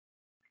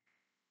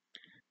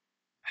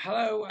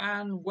Hello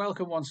and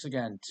welcome once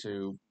again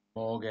to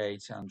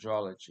Moorgate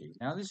Andrology.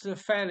 Now, this is a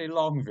fairly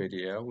long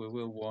video, we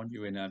will warn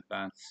you in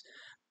advance,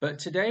 but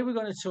today we're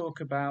going to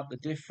talk about the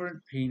different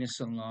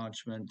penis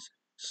enlargement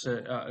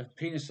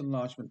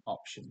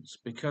options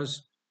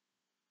because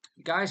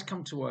guys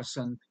come to us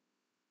and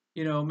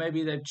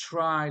maybe they've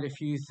tried a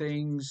few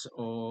things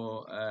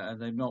or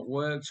and they've not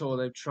worked, or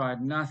they've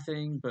tried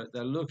nothing, but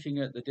they're looking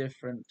at the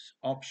different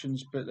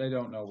options, but they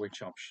don't know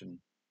which option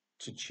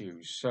to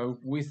choose. So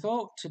we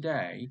thought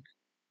today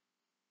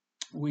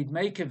we'd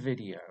make a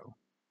video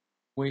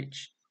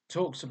which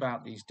talks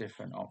about these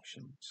different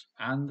options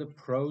and the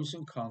pros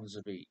and cons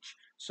of each.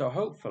 So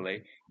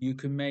hopefully you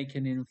can make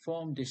an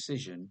informed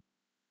decision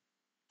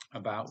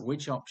about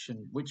which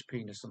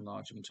penis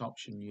enlargement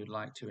option you'd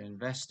like to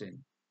invest in.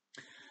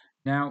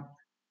 Now,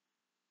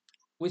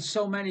 with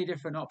so many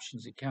different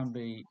options, it can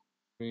be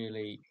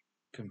really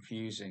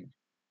confusing.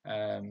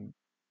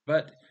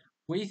 But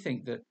we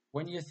think that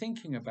when you're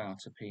thinking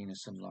about a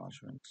penis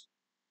enlargement,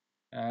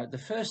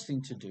 the first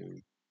thing to do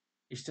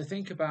is to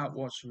think about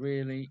what's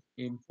really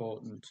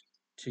important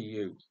to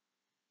you.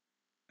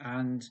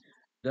 And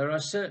there are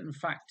certain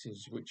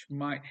factors which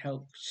might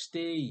help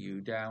steer you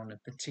down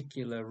a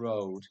particular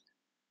road,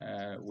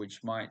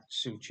 which might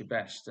suit you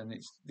best. And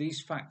it's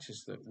these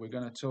factors that we're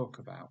going to talk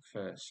about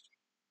first.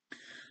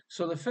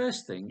 So the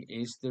first thing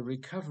is the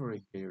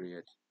recovery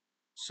period.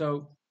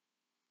 So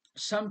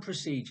some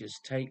procedures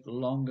take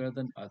longer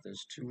than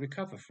others to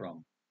recover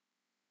from.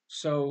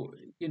 So,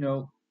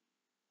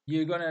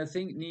 you're going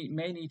to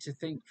may need to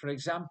think, for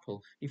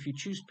example, if you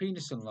choose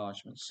penis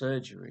enlargement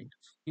surgery,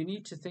 you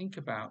need to think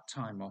about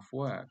time off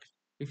work.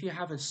 If you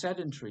have a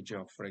sedentary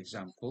job, for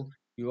example,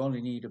 you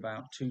only need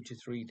about 2 to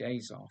 3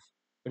 days off.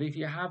 But if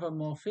you have a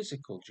more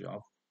physical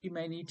job, you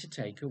may need to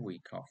take a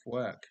week off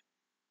work.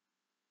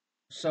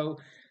 So,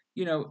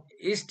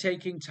 is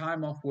taking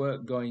time off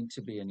work going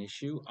to be an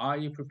issue? Are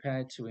you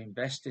prepared to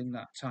invest in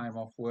that time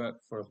off work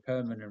for a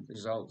permanent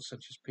result,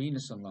 such as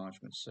penis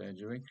enlargement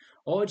surgery?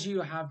 Or do you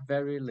have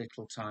very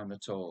little time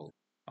at all?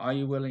 Are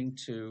you willing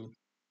to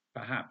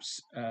perhaps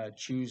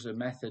choose a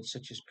method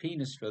such as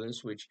penis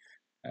fillers, which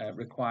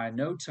require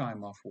no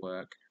time off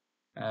work,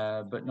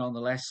 but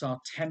nonetheless are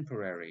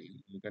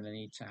temporary? You're going to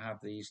need to have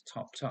these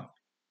topped up.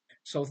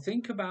 So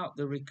think about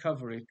the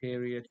recovery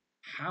period.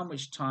 How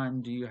much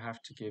time do you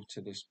have to give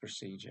to this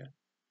procedure?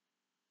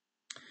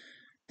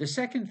 The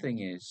second thing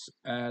is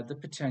the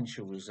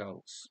potential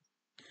results.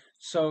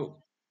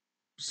 So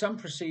some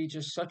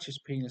procedures such as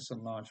penis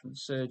enlargement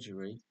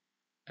surgery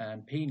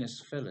and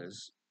penis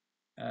fillers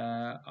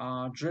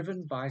are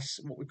driven by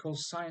what we call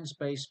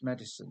science-based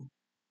medicine.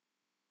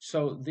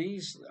 So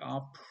these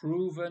are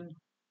proven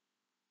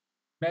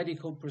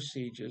medical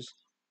procedures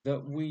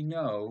that we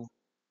know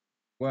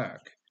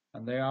work,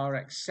 and they are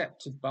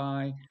accepted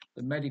by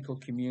the medical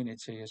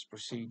community as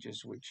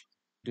procedures which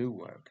do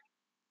work.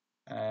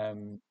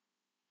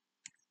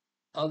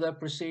 Other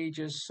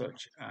procedures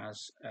such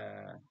as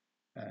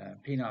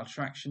penile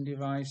traction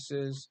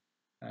devices,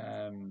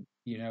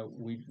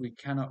 we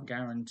cannot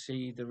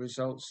guarantee the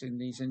results in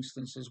these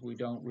instances. We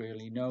don't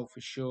really know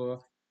for sure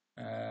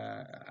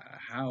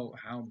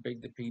how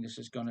big the penis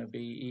is going to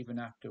be even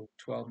after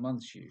 12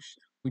 months use.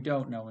 We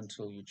don't know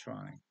until you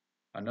try.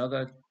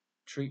 Another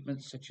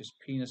treatments such as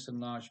penis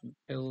enlargement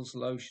pills,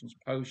 lotions,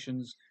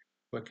 potions,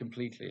 we're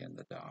completely in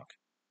the dark.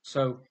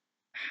 So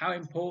how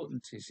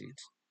important is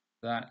it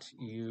that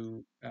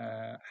you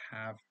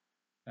have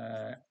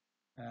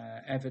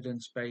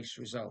evidence-based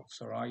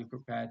results, or are you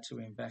prepared to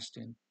invest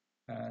in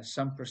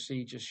some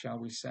procedures, shall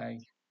we say,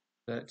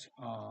 that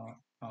are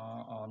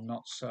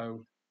not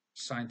so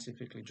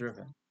scientifically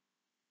driven?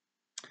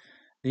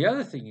 The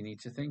other thing you need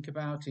to think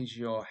about is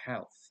your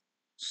health.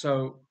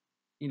 So,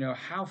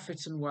 how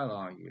fit and well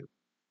are you?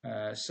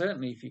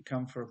 Certainly, if you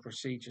come for a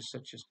procedure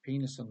such as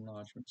penis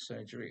enlargement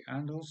surgery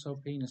and also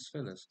penis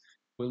fillers,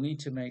 we'll need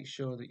to make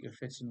sure that you're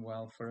fit and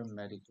well for a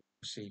medical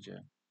procedure.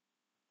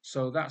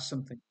 So that's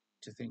something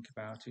to think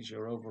about, is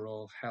your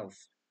overall health.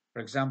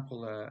 For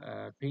example,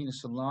 a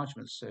penis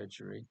enlargement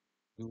surgery,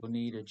 we will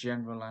need a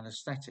general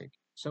anesthetic.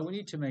 So we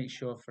need to make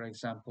sure, for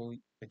example,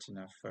 you're fit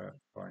enough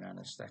for an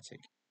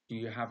anesthetic. Do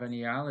you have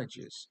any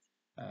allergies?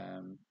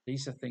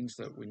 These are things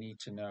that we need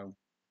to know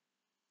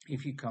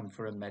if you come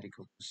for a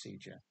medical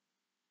procedure.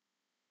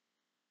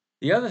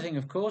 The other thing,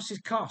 of course, is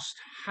cost.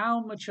 How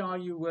much are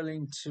you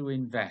willing to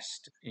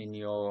invest in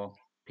your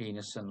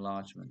penis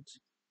enlargement?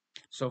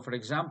 So, for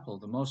example,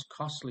 the most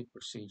costly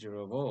procedure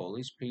of all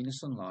is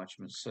penis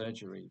enlargement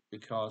surgery,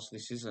 because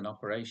this is an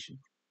operation.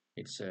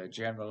 It's a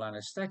general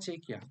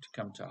anesthetic. You have to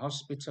come to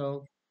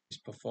hospital.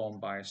 It's performed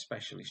by a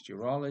specialist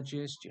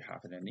urologist. You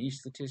have an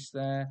anaesthetist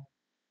there.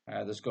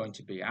 There's going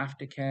to be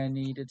aftercare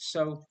needed.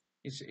 So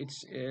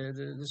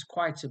there's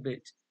quite a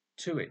bit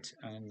to it,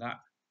 and that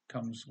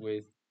comes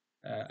with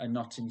a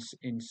not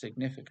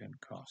insignificant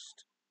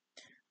cost.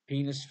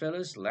 Penis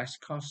fillers, less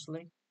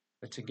costly,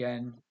 but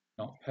again,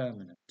 not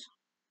permanent.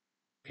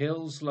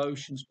 Pills,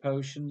 lotions,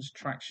 potions,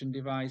 traction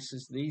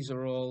devices, these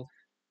are all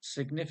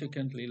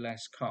significantly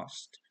less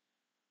cost.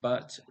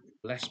 but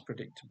less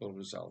predictable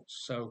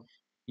results. So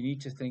you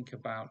need to think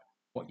about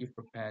what you're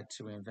prepared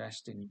to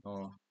invest in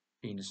your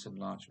penis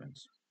enlargement.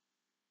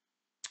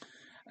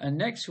 And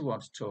next we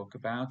want to talk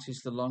about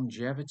is the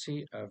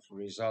longevity of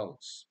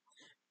results.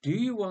 Do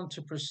you want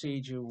a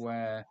procedure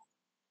where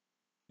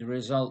the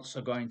results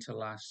are going to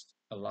last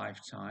a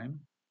lifetime,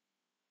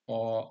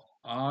 or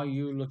are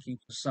you looking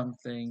for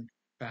something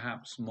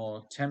perhaps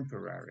more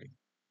temporary?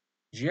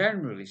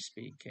 Generally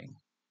speaking,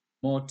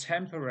 more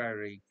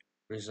temporary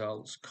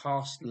results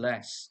cost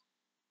less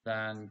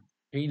than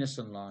penis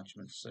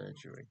enlargement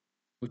surgery,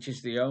 which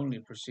is the only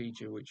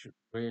procedure which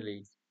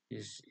really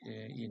is,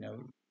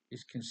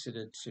 is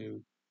considered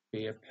to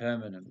be a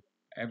permanent.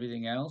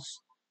 Everything else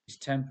is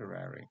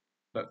temporary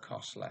but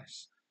costs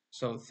less.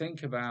 So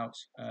think about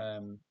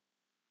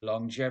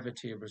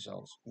longevity of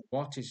results.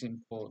 What is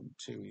important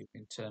to you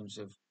in terms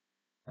of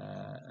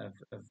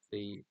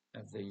the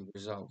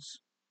results?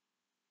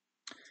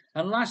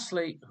 And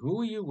lastly,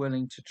 who are you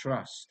willing to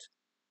trust?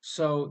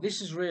 So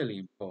this is really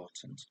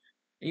important.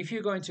 If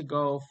you're going to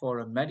go for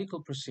a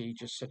medical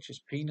procedure such as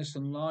penis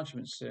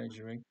enlargement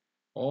surgery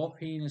or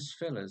penis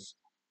fillers,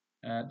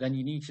 then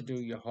you need to do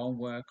your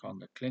homework on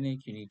the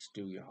clinic. You need to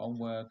do your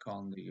homework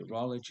on the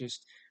urologist.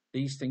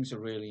 These things are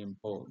really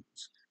important.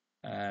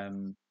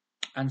 Um,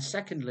 and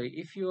secondly,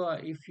 if you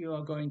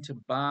are going to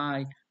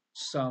buy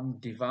some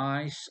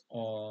device,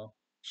 or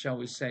shall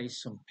we say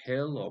some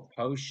pill or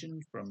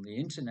potion from the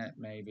internet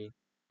maybe,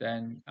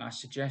 then I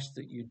suggest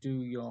that you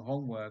do your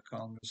homework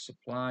on the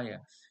supplier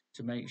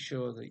to make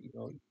sure that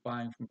you're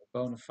buying from a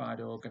bona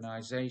fide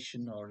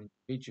organization or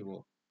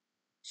individual.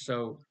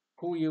 So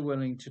who are you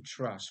willing to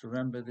trust?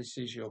 Remember, this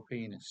is your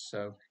penis,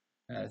 so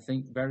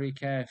think very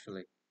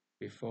carefully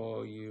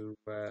before you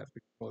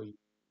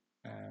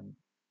um,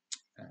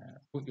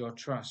 put your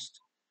trust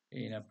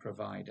in a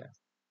provider.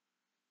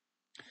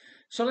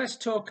 So let's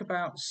talk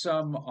about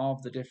some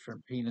of the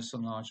different penis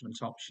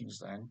enlargement options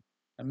then,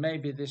 and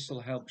maybe this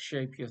will help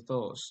shape your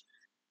thoughts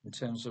in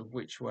terms of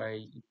which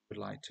way you would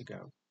like to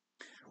go.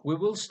 We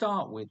will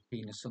start with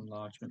penis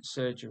enlargement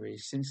surgery,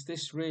 since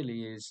this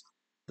really is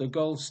the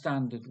gold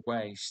standard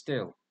way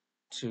still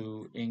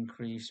to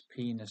increase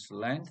penis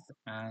length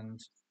and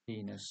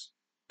penis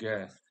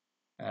girth.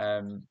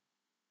 Um,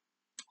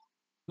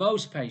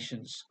 Most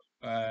patients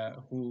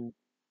who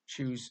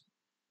choose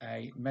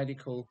a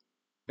medical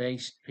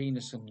based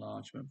penis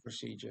enlargement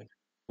procedure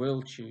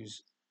will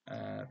choose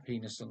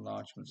penis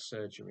enlargement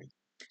surgery.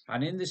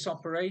 And in this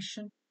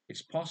operation,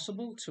 it's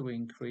possible to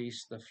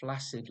increase the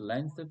flaccid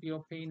length of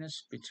your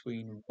penis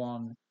between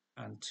 1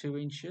 and 2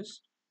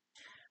 inches,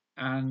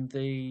 and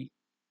the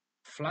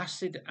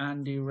flaccid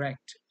and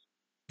erect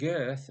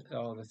girth,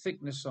 or the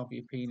thickness of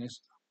your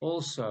penis,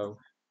 also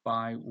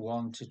by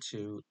 1 to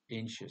 2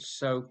 inches.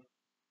 So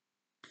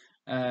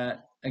uh,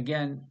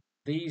 again,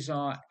 these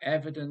are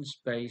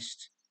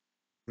evidence-based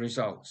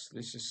results.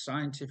 This is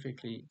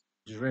scientifically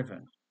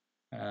driven.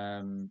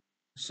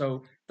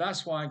 So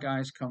that's why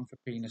guys come for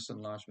penis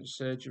enlargement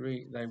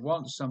surgery. They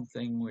want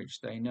something which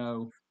they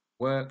know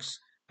works,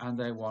 and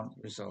they want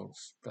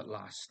results that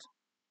last.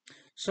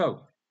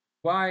 So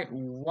why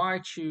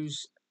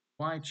choose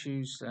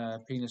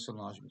penis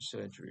enlargement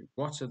surgery?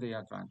 What are the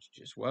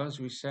advantages? Well, as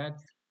we said,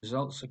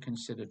 results are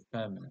considered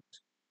permanent.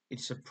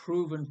 It's a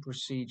proven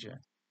procedure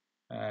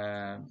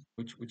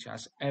which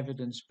has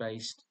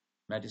evidence-based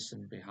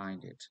medicine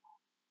behind it.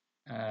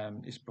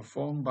 It's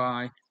performed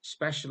by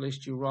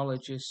specialist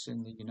urologists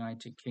in the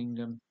United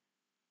Kingdom,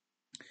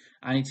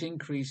 and it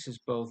increases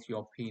both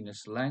your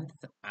penis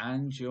length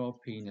and your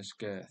penis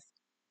girth.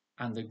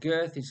 And the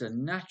girth is a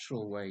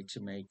natural way to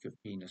make your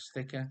penis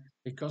thicker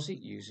because it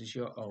uses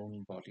your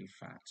own body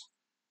fat.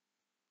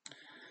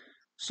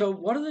 So,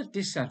 what are the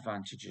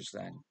disadvantages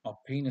then of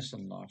penis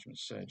enlargement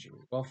surgery?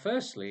 Well,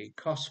 firstly, it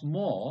costs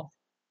more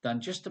than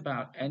just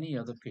about any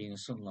other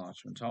penis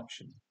enlargement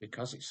option.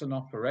 Because it's an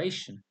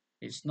operation,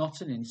 it's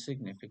not an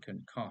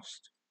insignificant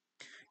cost.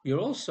 You're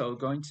also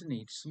going to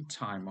need some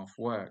time off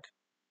work.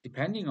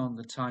 Depending on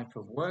the type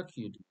of work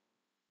you do,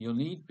 you'll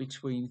need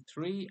between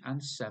 3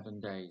 and 7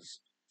 days.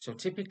 So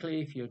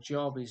typically, if your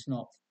job is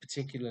not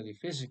particularly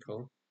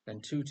physical, then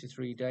 2 to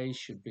 3 days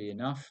should be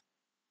enough.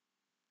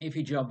 If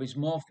your job is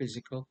more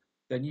physical,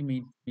 then you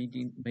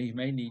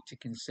may need to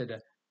consider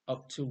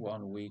up to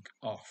 1 week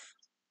off.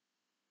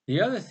 The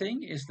other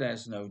thing is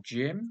there's no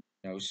gym,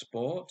 no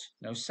sport,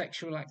 no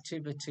sexual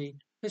activity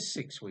for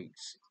 6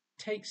 weeks.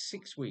 It takes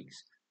 6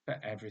 weeks for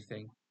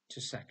everything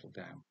to settle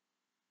down.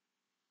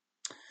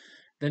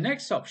 The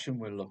next option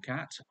we'll look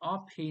at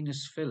are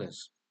penis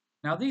fillers.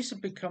 Now, these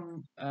have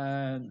become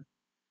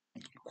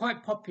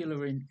quite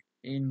popular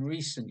in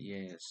recent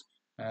years.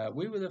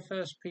 We were the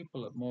first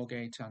people at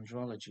Moorgate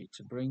Andrology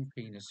to bring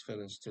penis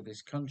fillers to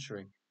this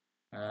country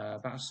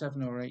about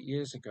 7 or 8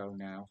 years ago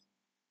now.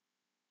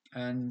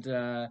 And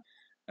they're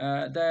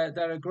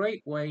a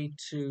great way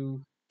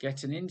to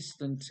get an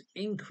instant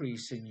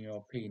increase in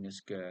your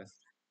penis girth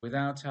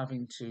without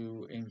having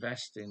to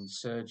invest in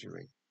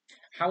surgery.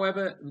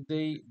 However,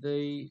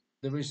 the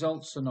the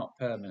results are not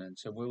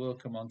permanent, and we will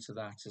come on to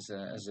that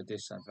as a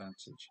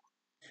disadvantage.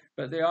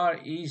 But they are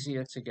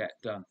easier to get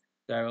done.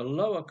 They're a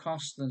lower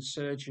cost than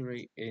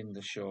surgery in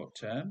the short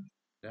term.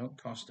 They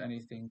don't cost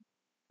anything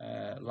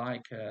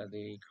like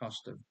the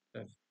cost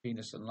of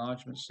penis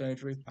enlargement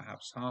surgery,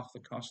 perhaps half the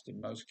cost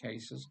in most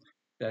cases.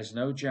 There's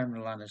no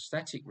general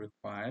anesthetic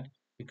required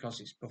because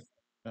it's performed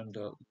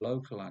under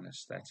local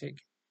anesthetic.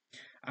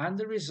 And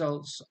the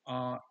results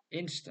are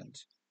instant.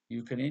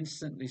 You can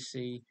instantly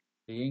see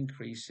the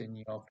increase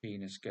in your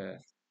penis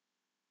girth.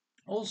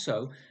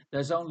 Also,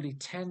 there's only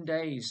 10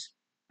 days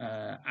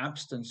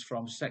abstinence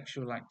from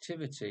sexual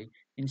activity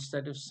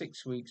instead of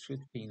 6 weeks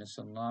with penis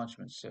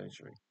enlargement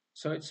surgery.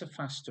 So it's a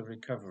faster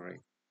recovery.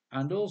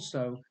 And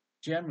also,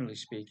 generally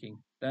speaking,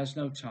 there's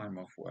no time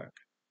off work.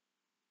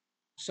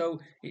 So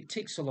it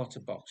ticks a lot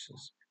of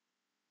boxes.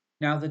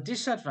 Now, the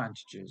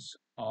disadvantages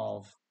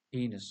of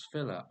penis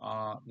filler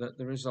are that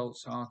the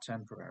results are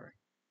temporary.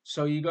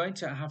 So you're going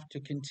to have to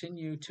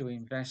continue to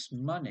invest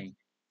money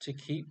to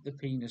keep the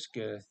penis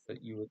girth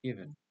that you were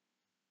given.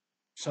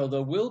 So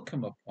there will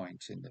come a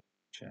point in the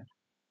future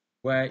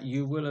where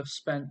you will have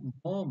spent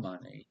more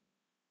money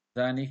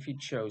than if you'd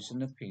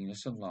chosen a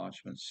penis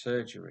enlargement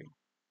surgery.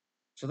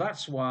 So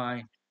that's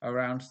why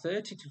around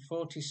 30 to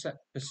 40%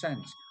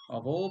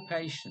 of all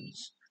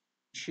patients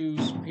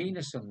choose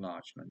penis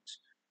enlargement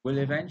will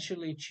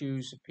eventually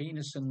choose a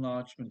penis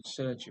enlargement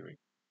surgery.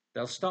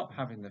 They'll stop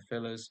having the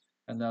fillers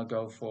and they'll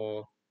go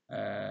for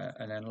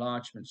an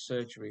enlargement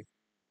surgery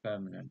for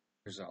permanent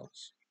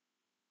results.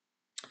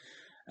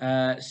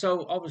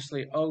 So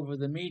obviously, over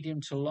the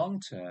medium to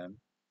long term,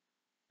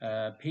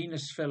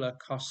 penis filler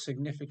costs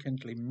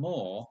significantly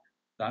more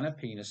than a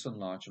penis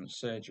enlargement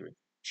surgery.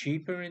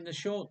 Cheaper in the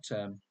short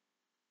term,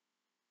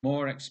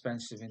 more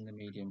expensive in the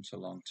medium to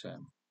long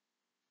term.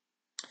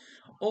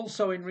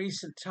 Also, in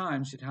recent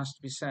times, it has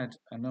to be said,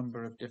 a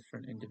number of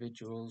different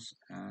individuals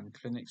and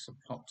clinics have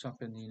popped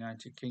up in the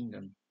United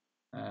Kingdom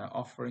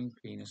offering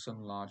penis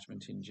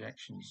enlargement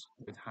injections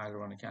with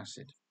hyaluronic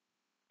acid.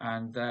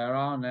 And there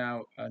are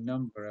now a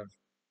number of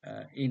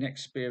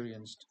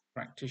inexperienced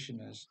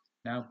practitioners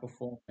now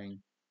performing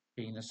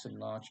penis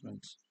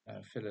enlargement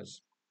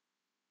fillers.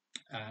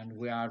 And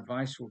our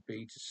advice would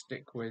be to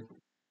stick with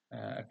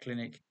a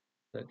clinic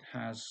that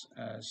has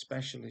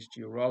specialist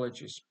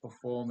urologists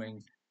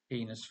performing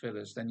penis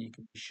fillers. Then you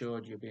can be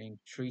sure you're being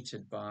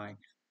treated by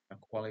a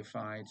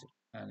qualified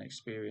and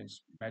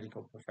experienced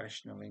medical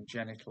professional in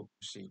genital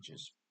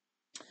procedures.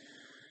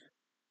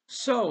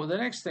 So, the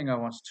next thing I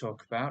want to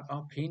talk about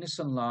are penis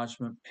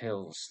enlargement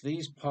pills.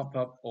 These pop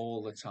up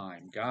all the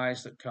time.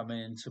 Guys that come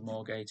into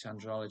Moorgate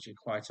Andrology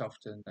quite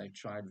often, they've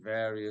tried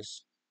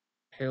various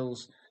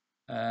pills,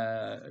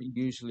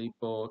 usually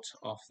bought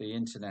off the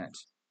internet,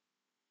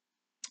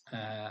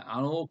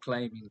 and all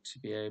claiming to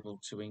be able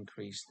to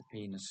increase the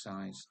penis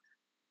size.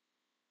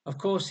 Of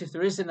course, if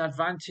there is an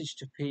advantage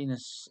to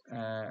penis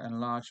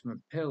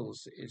enlargement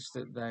pills, it's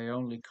that they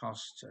only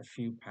cost a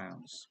few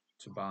pounds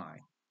to buy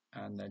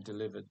and they're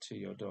delivered to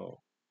your door.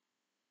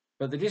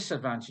 But the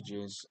disadvantage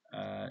is,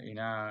 in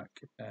our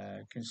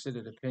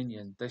considered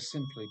opinion, they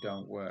simply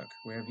don't work.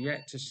 We have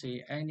yet to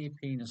see any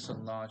penis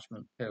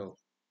enlargement pill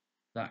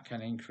that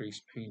can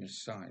increase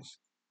penis size.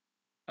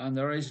 And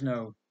there is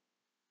no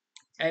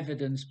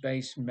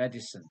evidence-based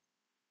medicine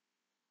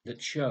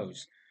that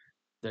shows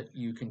that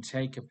you can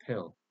take a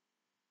pill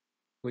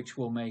which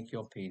will make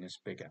your penis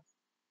bigger.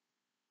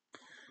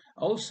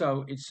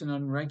 Also, it's an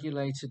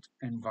unregulated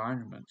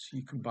environment.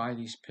 You can buy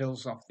these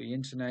pills off the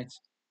internet,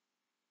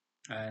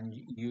 and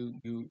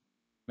you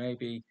may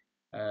be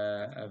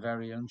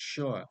very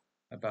unsure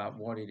about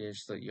what it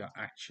is that you're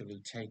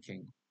actually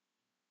taking.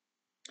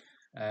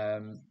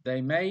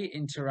 They may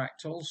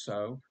interact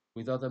also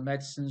with other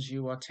medicines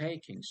you are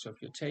taking. So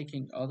if you're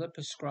taking other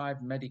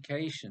prescribed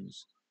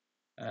medications,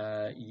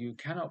 you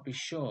cannot be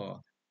sure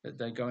that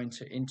they're going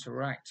to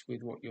interact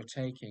with what you're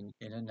taking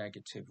in a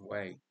negative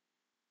way.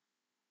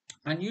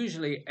 And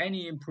usually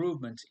any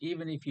improvement,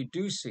 even if you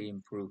do see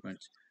improvement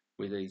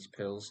with these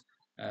pills,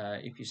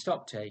 if you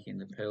stop taking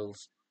the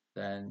pills,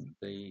 then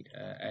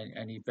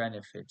any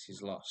benefit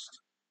is lost.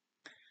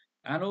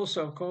 And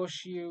also, of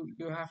course, you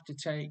have to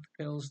take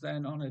pills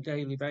then on a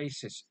daily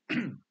basis.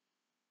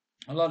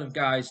 A lot of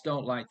guys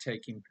don't like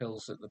taking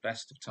pills at the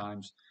best of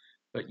times,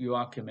 but you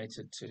are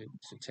committed to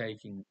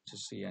taking to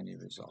see any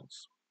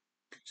results.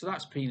 So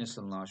that's penis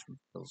enlargement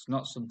pills,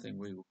 not something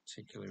we would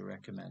particularly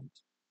recommend.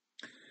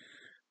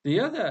 The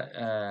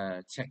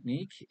other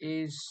technique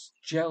is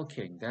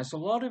Jelqing. There's a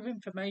lot of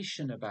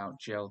information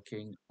about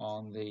Jelqing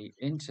on the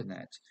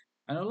internet,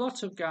 and a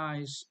lot of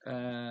guys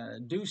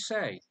do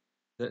say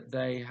that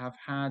they have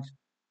had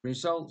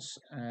results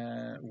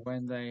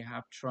when they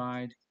have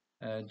tried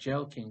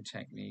Jelqing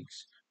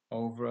techniques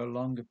over a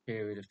longer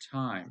period of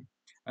time.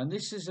 And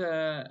this is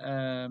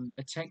a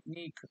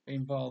technique that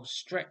involves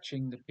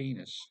stretching the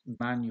penis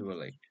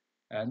manually.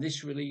 And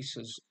this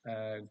releases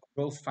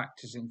growth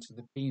factors into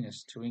the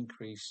penis to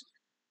increase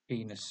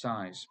penis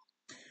size.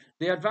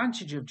 The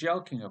advantage of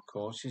Jelqing, of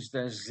course, is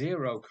there's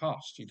zero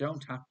cost. You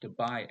don't have to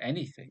buy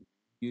anything.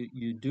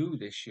 you do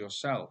this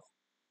yourself.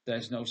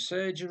 There's no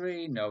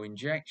surgery, no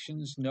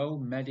injections, no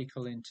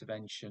medical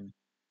intervention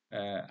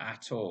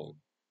at all.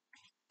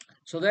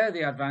 So they're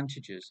the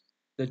advantages.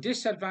 The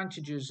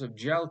disadvantages of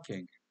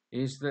Jelqing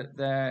is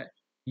that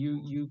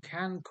you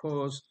can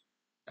cause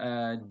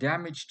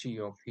damage to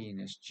your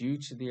penis due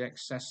to the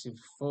excessive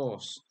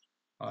force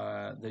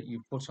that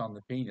you put on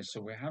the penis.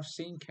 So we have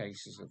seen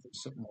cases of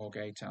this at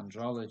Moorgate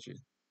Andrology.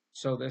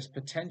 So there's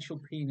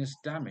potential penis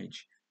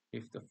damage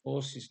if the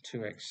force is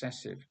too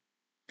excessive.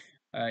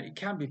 It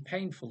can be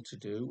painful to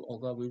do,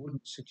 although we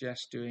wouldn't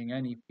suggest doing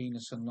any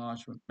penis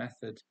enlargement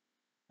method,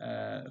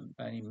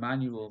 any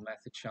manual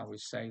method, shall we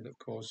say, that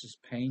causes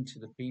pain to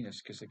the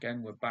penis, because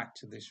again, we're back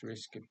to this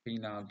risk of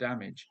penile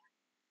damage.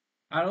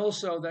 And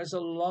also, there's a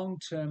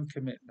long-term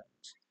commitment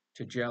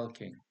to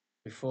Jelqing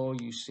before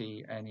you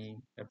see any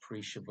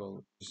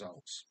appreciable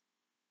results.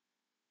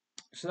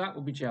 So that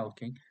will be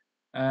Jelqing.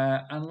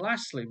 And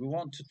lastly, we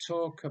want to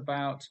talk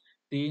about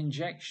the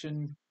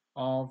injection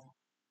of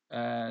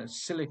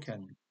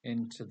silicone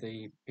into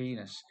the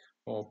penis,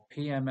 or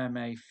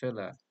PMMA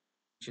filler,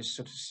 which is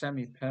sort of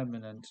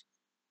semi-permanent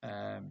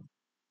um,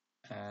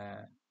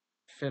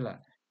 filler.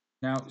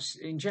 Now,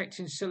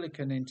 injecting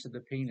silicone into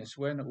the penis,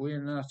 we're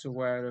not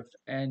aware of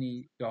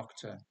any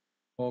doctor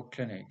or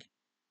clinic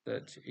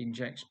that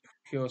injects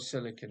pure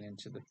silicone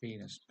into the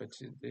penis, but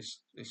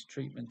this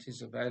treatment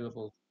is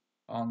available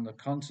on the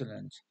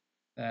continent.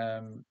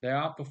 They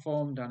are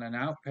performed on an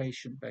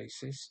outpatient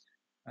basis.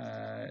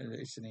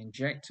 It's an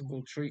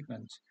injectable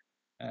treatment.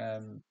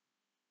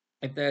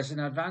 If there's an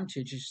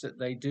advantage, is that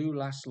they do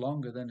last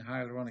longer than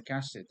hyaluronic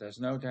acid. There's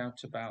no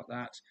doubt about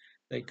that.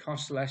 They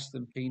cost less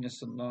than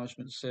penis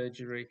enlargement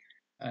surgery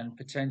and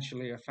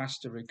potentially a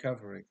faster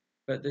recovery.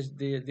 But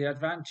the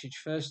advantage,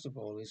 first of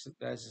all, is that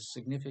there's a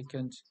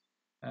significant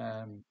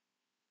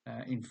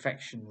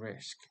infection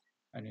risk.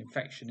 And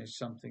infection is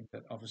something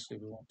that obviously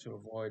we want to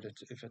avoid,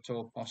 if at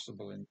all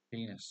possible, in the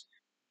penis.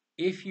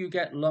 If you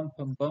get lump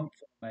and bump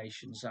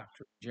formations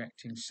after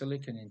injecting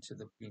silicone into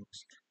the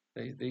penis,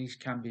 these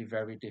can be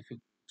very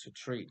difficult to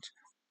treat.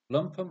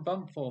 Lump and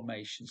bump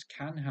formations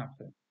can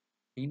happen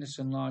in penis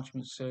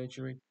enlargement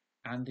surgery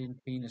and in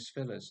penis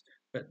fillers,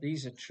 but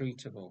these are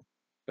treatable.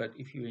 But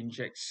if you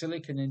inject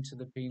silicone into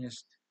the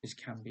penis, this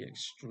can be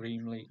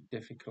extremely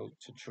difficult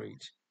to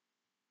treat.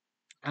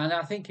 And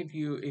I think if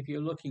you're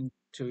looking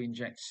to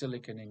inject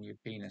silicone in your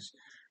penis,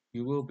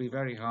 you will be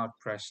very hard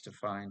pressed to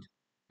find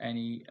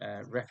any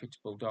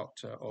reputable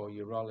doctor or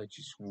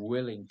urologist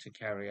willing to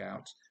carry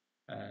out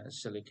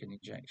silicone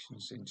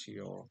injections into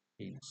your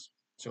penis.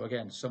 So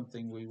again,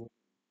 something we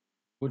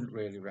wouldn't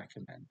really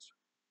recommend.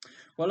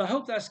 Well, I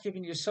hope that's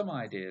given you some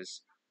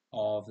ideas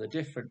of the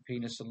different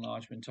penis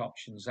enlargement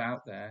options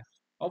out there.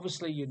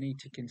 Obviously, you need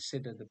to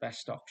consider the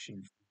best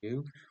option for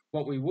you.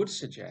 What we would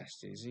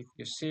suggest is, if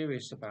you're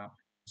serious about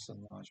penis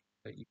enlargement,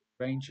 that you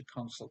arrange a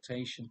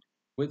consultation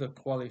with a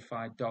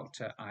qualified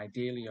doctor,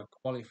 ideally a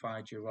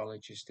qualified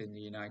urologist in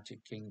the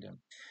United Kingdom.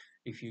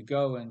 If you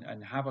go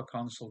and have a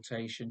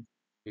consultation,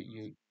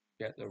 you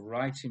get the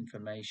right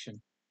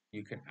information,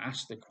 you can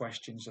ask the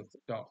questions of the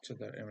doctor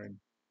that are in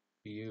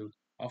for you.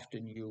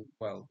 Often you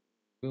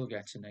will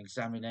get an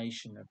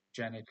examination of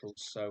genitals,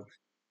 so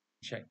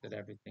check that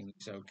everything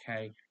is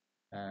okay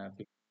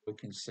before we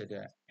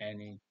consider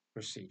any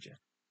procedure.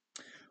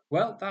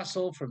 Well, that's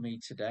all from me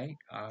today.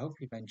 I hope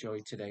you've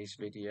enjoyed today's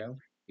video.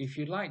 If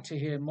you'd like to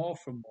hear more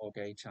from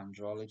Moorgate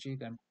Andrology,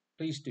 then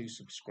please do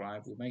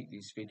subscribe. We make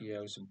these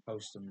videos and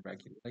post them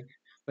regularly.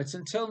 But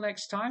until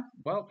next time,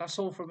 well, that's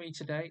all from me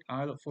today.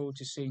 I look forward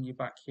to seeing you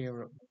back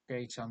here at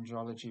Moorgate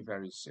Andrology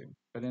very soon.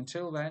 But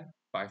until then,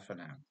 bye for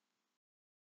now.